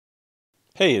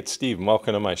Hey, it's Steve and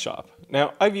welcome to my shop.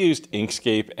 Now, I've used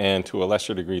Inkscape and to a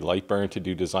lesser degree Lightburn to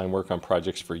do design work on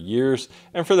projects for years,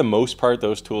 and for the most part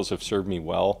those tools have served me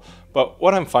well. But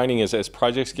what I'm finding is as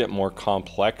projects get more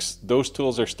complex, those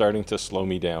tools are starting to slow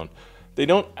me down. They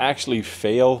don't actually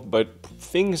fail, but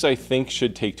things I think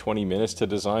should take 20 minutes to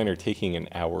design are taking an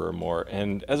hour or more.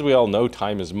 And as we all know,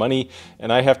 time is money,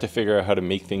 and I have to figure out how to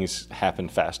make things happen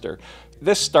faster.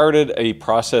 This started a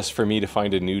process for me to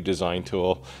find a new design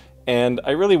tool. And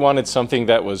I really wanted something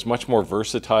that was much more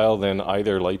versatile than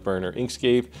either Lightburn or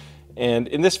Inkscape. And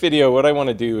in this video, what I want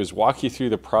to do is walk you through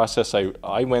the process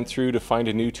I went through to find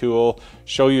a new tool,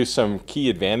 show you some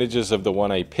key advantages of the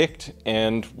one I picked,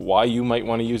 and why you might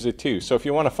want to use it too. So if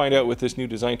you want to find out what this new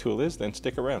design tool is, then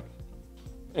stick around.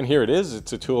 And here it is.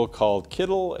 It's a tool called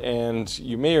Kittl, and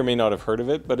you may or may not have heard of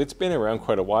it, but it's been around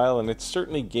quite a while, and it's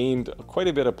certainly gained quite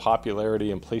a bit of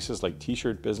popularity in places like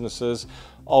t-shirt businesses.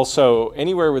 Also,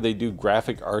 anywhere where they do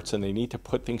graphic arts and they need to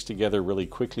put things together really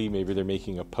quickly. Maybe they're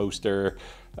making a poster,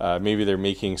 maybe they're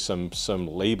making some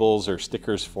labels or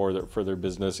stickers for their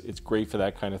business. It's great for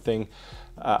that kind of thing.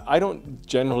 I don't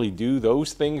generally do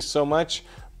those things so much.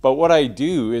 But what I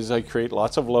do is I create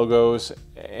lots of logos,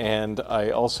 and I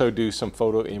also do some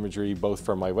photo imagery both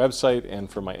for my website and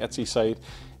for my Etsy site.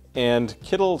 And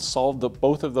Kittl solved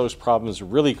both of those problems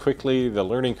really quickly. The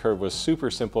learning curve was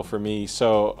super simple for me,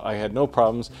 so I had no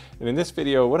problems. And in this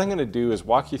video, what I'm going to do is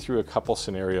walk you through a couple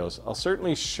scenarios. I'll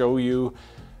certainly show you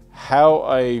how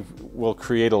I will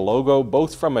create a logo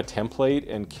both from a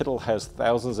template, and Kittl has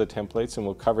thousands of templates, and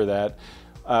we'll cover that,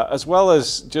 as well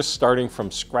as just starting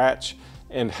from scratch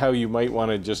and how you might want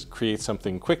to just create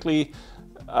something quickly.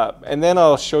 And then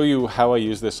I'll show you how I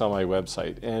use this on my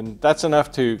website. And that's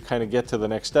enough to kind of get to the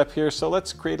next step here. So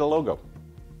let's create a logo.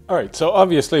 All right, so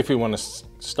obviously if we want to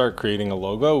start creating a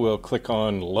logo, we'll click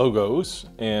on logos,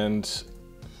 and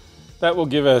that will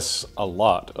give us a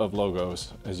lot of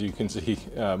logos, as you can see,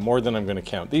 more than I'm going to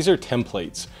count. These are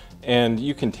templates, and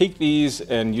you can take these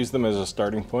and use them as a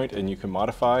starting point, and you can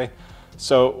modify.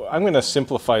 So I'm going to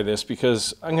simplify this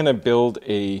because I'm going to build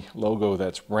a logo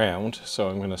that's round. So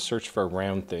I'm going to search for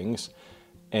round things,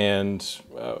 and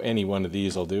any one of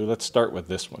these will do. Let's start with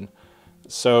this one.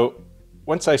 So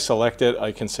once I select it,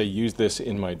 I can say use this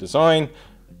in my design,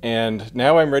 and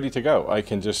now I'm ready to go. I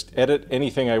can just edit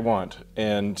anything I want,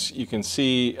 and you can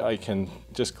see I can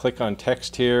just click on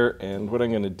text here, and what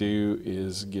I'm going to do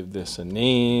is give this a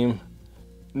name.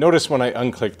 Notice when I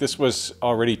unclick, this was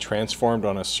already transformed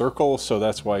on a circle, so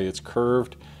that's why it's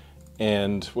curved.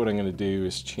 And what I'm going to do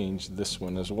is change this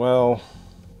one as well.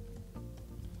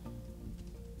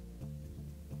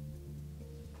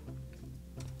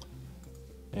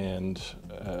 And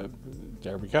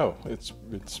there we go. It's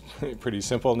pretty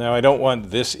simple. Now I don't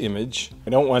want this image. I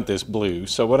don't want this blue.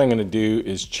 So what I'm going to do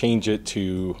is change it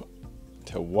to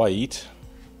white.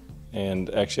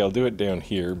 And actually I'll do it down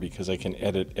here because I can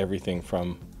edit everything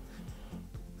from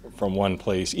one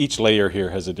place. Each layer here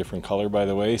has a different color, by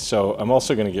the way. So I'm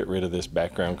also going to get rid of this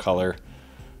background color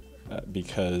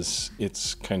because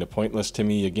it's kind of pointless to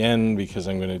me again, because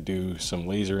I'm going to do some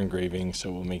laser engraving.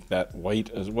 So we'll make that white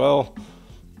as well.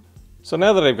 So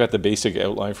now that I've got the basic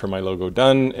outline for my logo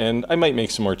done, and I might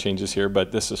make some more changes here,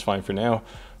 but this is fine for now.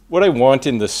 What I want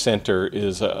in the center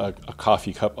is a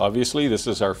coffee cup, obviously. This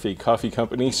is our fake coffee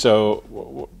company,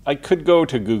 so I could go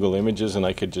to Google Images and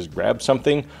I could just grab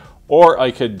something, or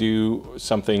I could do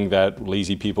something that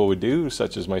lazy people would do,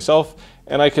 such as myself,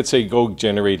 and I could say go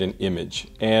generate an image.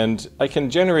 And I can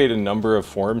generate a number of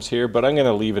forms here, but I'm going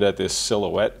to leave it at this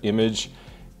silhouette image.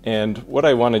 And what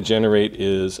I want to generate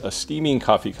is a steaming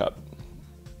coffee cup.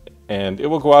 And it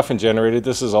will go off and generate it.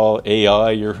 This is all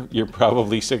AI. You're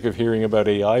probably sick of hearing about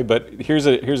AI, but here's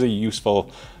a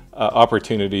useful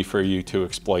opportunity for you to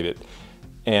exploit it.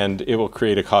 And it will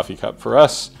create a coffee cup for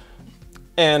us.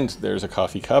 And there's a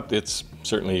coffee cup. It's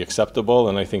certainly acceptable,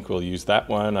 and I think we'll use that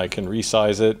one. I can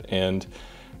resize it, and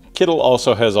Kittl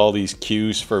also has all these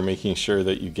cues for making sure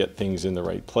that you get things in the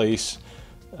right place.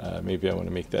 Maybe I want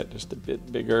to make that just a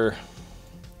bit bigger.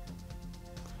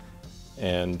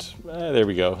 And there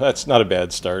we go. That's not a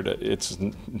bad start. It's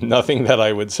nothing that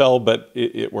I would sell, but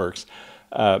it works.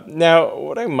 Now,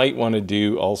 what I might want to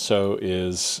do also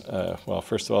is, well,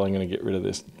 first of all, I'm going to get rid of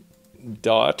this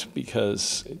dot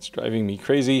because it's driving me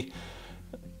crazy.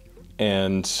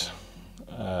 And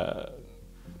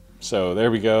so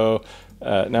there we go.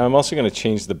 Now I'm also going to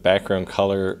change the background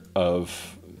color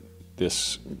of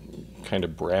this kind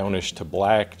of brownish to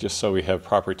black, just so we have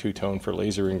proper two-tone for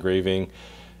laser engraving.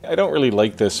 I don't really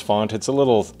like this font. It's a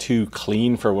little too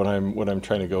clean for what I'm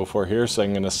trying to go for here. So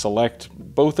I'm going to select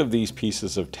both of these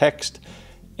pieces of text,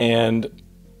 and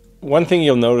One thing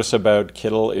you'll notice about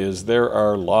Kittl is there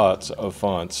are lots of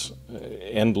fonts,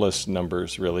 endless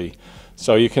numbers really.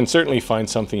 So you can certainly find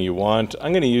something you want.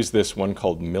 I'm going to use this one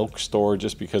called Milk Store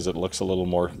just because it looks a little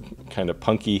more kind of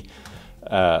punky.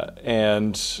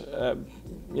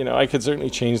 You know, I could certainly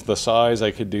change the size.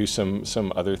 I could do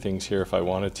some other things here if I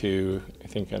wanted to. I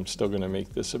think I'm still going to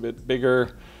make this a bit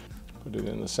bigger. Put it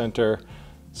in the center.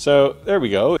 So there we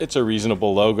go. It's a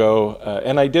reasonable logo,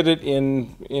 and I did it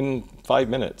in 5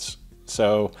 minutes.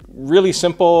 So really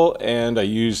simple, and I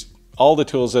used all the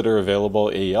tools that are available.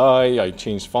 AI, I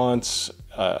changed fonts.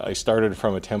 I started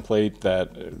from a template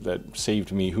that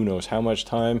saved me who knows how much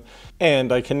time,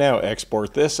 and I can now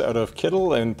export this out of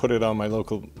Kittl and put it on my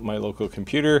local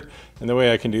computer. And the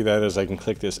way I can do that is I can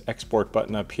click this export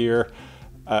button up here.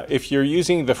 If you're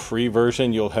using the free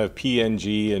version, you'll have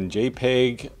PNG and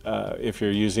JPEG. If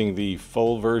you're using the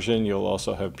full version, you'll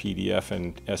also have PDF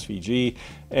and SVG.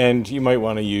 And you might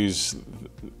want to use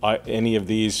any of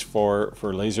these for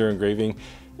laser engraving.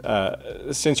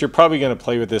 Since you're probably going to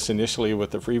play with this initially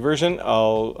with the free version,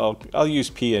 I'll use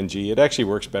PNG. It actually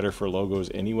works better for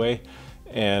logos anyway.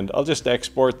 And I'll just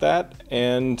export that,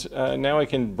 and now I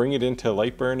can bring it into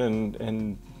Lightburn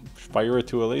and fire it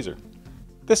to a laser.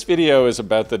 This video is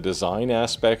about the design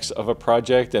aspects of a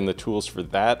project and the tools for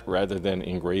that rather than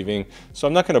engraving. So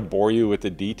I'm not going to bore you with the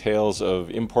details of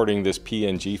importing this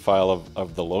PNG file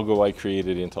of the logo I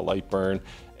created into Lightburn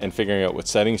and figuring out what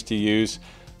settings to use.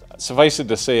 Suffice it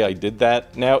to say I did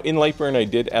that. Now in Lightburn I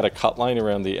did add a cut line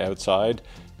around the outside,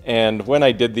 and when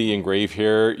I did the engrave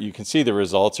here, you can see the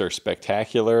results are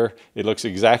spectacular. It looks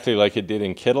exactly like it did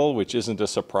in Kittl, which isn't a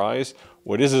surprise.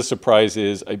 What is a surprise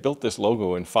is I built this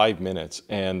logo in 5 minutes,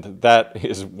 and that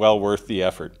is well worth the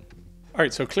effort. All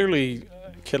right, so clearly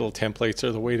Kittl templates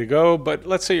are the way to go, but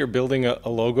let's say you're building a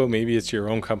logo, maybe it's your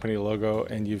own company logo,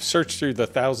 and you've searched through the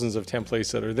thousands of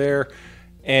templates that are there,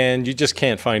 and you just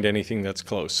can't find anything that's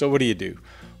close. So what do?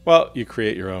 Well, you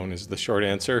create your own is the short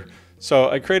answer.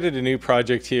 So I created a new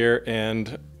project here,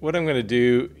 and what I'm going to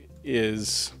do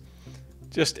is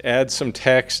just add some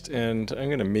text, and I'm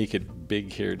going to make it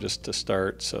big here just to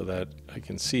start so that I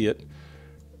can see it.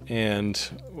 And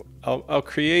I'll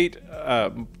create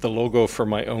the logo for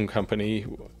my own company,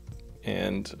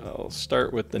 and I'll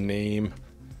start with the name.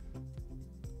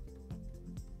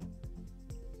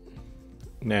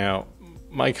 Now,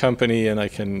 my company, and I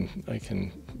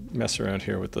can mess around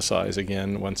here with the size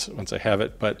again once I have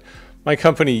it, but my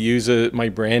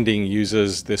branding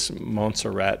uses this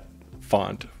Montserrat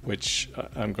font, which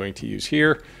I'm going to use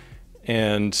here,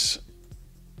 and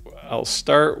I'll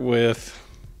start with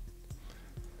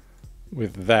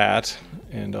that,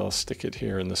 and I'll stick it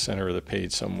here in the center of the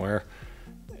page somewhere.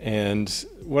 And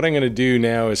what I'm going to do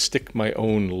now is stick my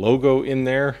own logo in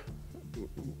there.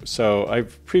 So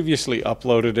I've previously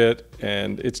uploaded it,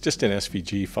 and it's just an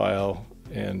SVG file,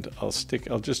 and I'll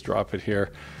just drop it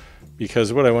here,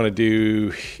 because what I want to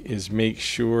do is make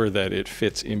sure that it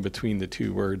fits in between the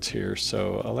two words here.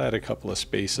 So I'll add a couple of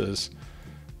spaces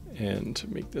and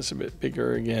make this a bit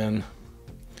bigger again,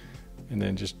 and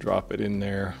then just drop it in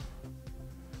there.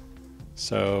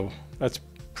 So that's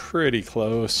pretty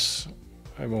close.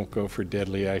 I won't go for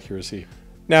deadly accuracy.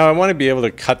 Now I want to be able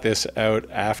to cut this out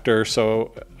after,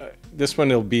 so this one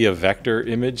will be a vector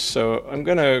image. So I'm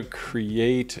going to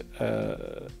create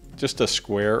just a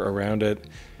square around it,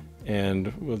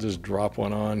 and we'll just drop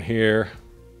one on here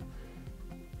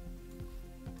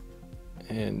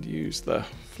and use the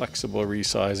flexible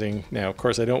resizing. Now, of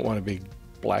course, I don't want a big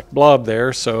black blob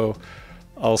there, so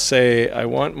I'll say I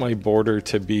want my border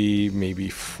to be maybe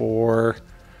 4,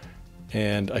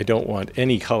 and I don't want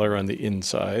any color on the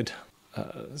inside.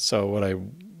 So what I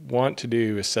want to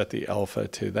do is set the alpha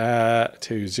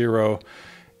to 0,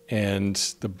 and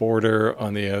the border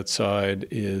on the outside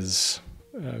is,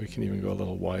 we can even go a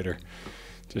little wider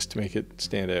just to make it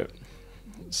stand out.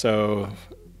 So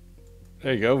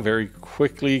there you go, very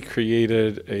quickly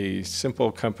created a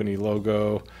simple company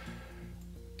logo.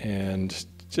 And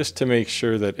just to make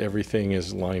sure that everything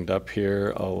is lined up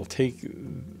here, I'll take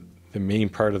the main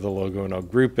part of the logo and I'll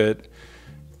group it,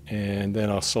 and then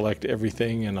I'll select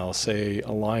everything and I'll say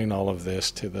align all of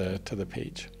this to the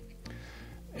page,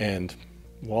 and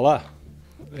voila,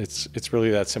 it's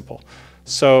really that simple.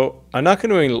 So I'm not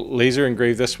going to laser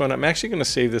engrave this one. I'm actually going to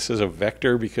save this as a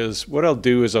vector, because what I'll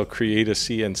do is I'll create a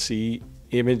CNC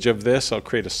image of this. I'll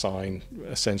create a sign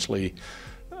essentially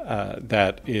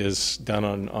that is done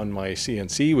on my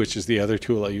CNC, which is the other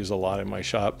tool I use a lot in my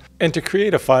shop. And to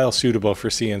create a file suitable for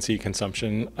CNC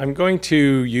consumption, I'm going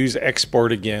to use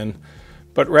export again,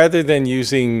 But rather than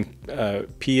using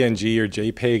PNG or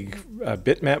JPEG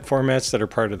bitmap formats that are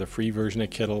part of the free version of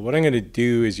Kittl, what I'm going to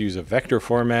do is use a vector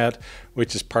format,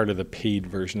 which is part of the paid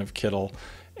version of Kittl.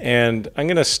 And I'm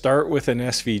going to start with an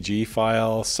SVG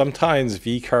file. Sometimes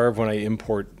vcarve, when I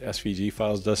import SVG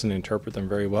files, doesn't interpret them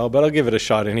very well, but I'll give it a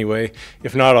shot anyway.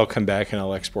 If not, I'll come back and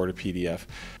I'll export a PDF.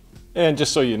 And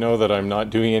just so you know that I'm not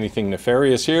doing anything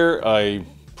nefarious here, I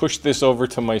pushed this over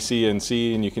to my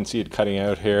CNC and you can see it cutting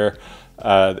out here.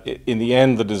 In the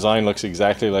end, the design looks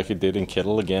exactly like it did in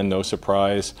Kittl. Again, no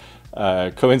surprise.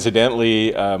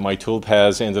 Coincidentally, my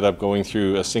toolpaths ended up going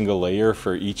through a single layer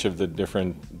for each of the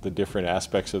different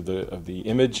aspects of the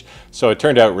image. So it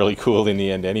turned out really cool in the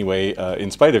end anyway,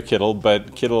 in spite of Kittl,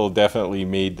 but Kittl definitely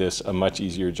made this a much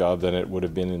easier job than it would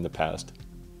have been in the past.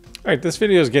 All right, this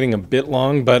video is getting a bit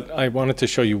long, but I wanted to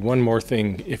show you one more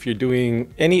thing. If you're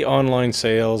doing any online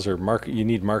sales or you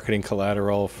need marketing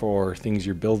collateral for things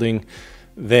you're building,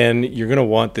 then you're going to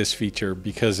want this feature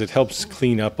because it helps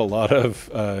clean up a lot of,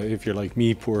 if you're like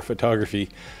me, poor photography.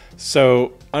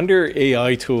 So under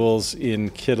AI tools in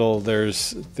Kittl,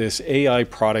 there's this AI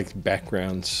product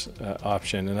backgrounds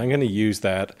option, and I'm going to use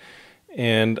that.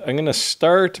 And I'm going to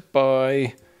start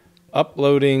by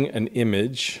uploading an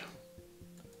image.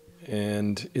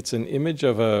 And it's an image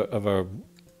of a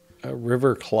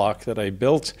river clock that I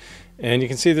built. And you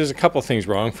can see there's a couple things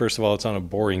wrong. First of all, it's on a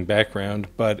boring background,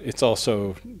 but it's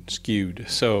also skewed.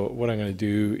 So what I'm going to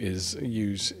do is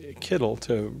use Kittl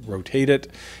to rotate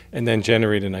it and then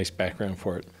generate a nice background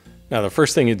for it. Now, the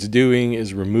first thing it's doing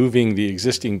is removing the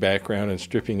existing background and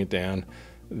stripping it down.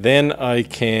 Then I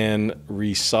can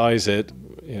resize it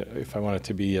if I want it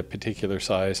to be a particular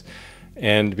size.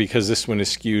 And because this one is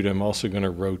skewed, I'm also going to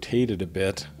rotate it a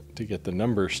bit to get the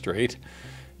numbers straight.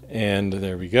 And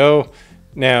there we go.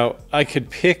 Now, I could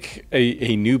pick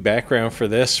a new background for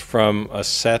this from a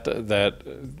set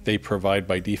that they provide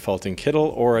by default in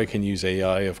Kittl, or I can use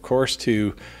AI, of course,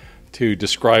 to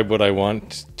describe what I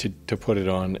want to put it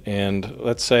on. And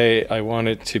let's say I want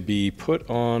it to be put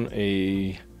on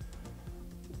a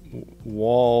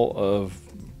wall of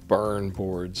barn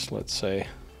boards, let's say.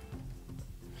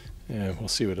 And we'll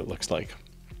see what it looks like.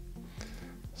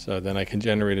 So then I can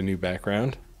generate a new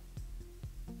background.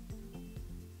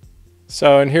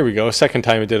 So, and here we go. Second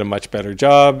time it did a much better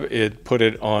job. It put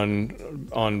it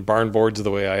on barn boards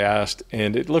the way I asked,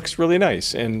 and it looks really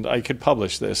nice. And I could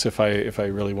publish this if I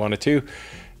really wanted to.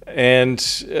 And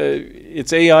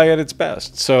it's AI at its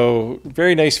best. So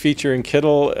very nice feature in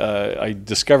Kittl. I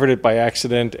discovered it by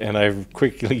accident, and I've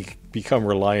quickly become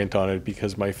reliant on it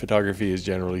because my photography is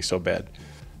generally so bad.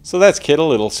 So that's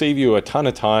Kittl. It'll save you a ton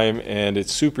of time and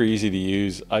it's super easy to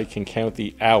use. I can count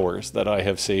the hours that I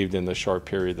have saved in the short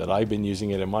period that I've been using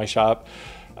it in my shop.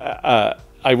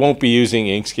 I won't be using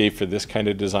Inkscape for this kind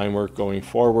of design work going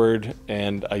forward,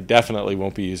 and I definitely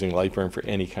won't be using Lightburn for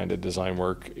any kind of design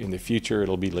work in the future.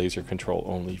 It'll be laser control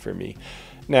only for me.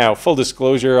 Now, full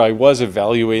disclosure, I was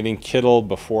evaluating Kittl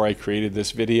before I created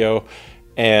this video,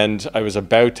 and I was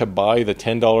about to buy the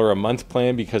 $10 a month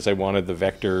plan because I wanted the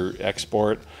vector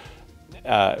export.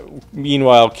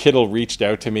 Meanwhile, Kittl reached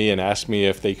out to me and asked me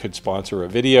if they could sponsor a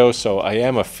video, so I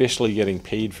am officially getting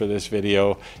paid for this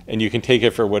video, and you can take it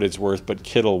for what it's worth, but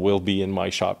Kittl will be in my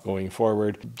shop going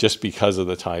forward just because of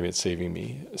the time it's saving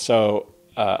me. So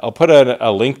I'll put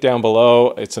a link down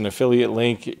below. It's an affiliate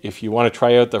link. If you want to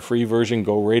try out the free version,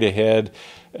 go right ahead.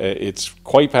 It's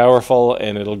quite powerful,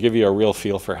 and it'll give you a real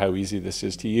feel for how easy this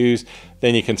is to use.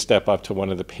 Then you can step up to one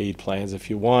of the paid plans if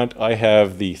you want. I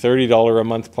have the $30 a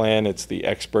month plan. It's the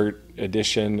expert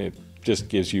edition. It just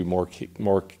gives you more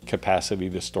capacity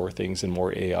to store things and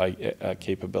more AI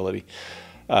capability.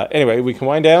 Anyway, we can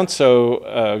wind down.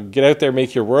 So get out there,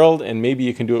 make your world, and maybe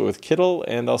you can do it with Kittl,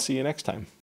 and I'll see you next time.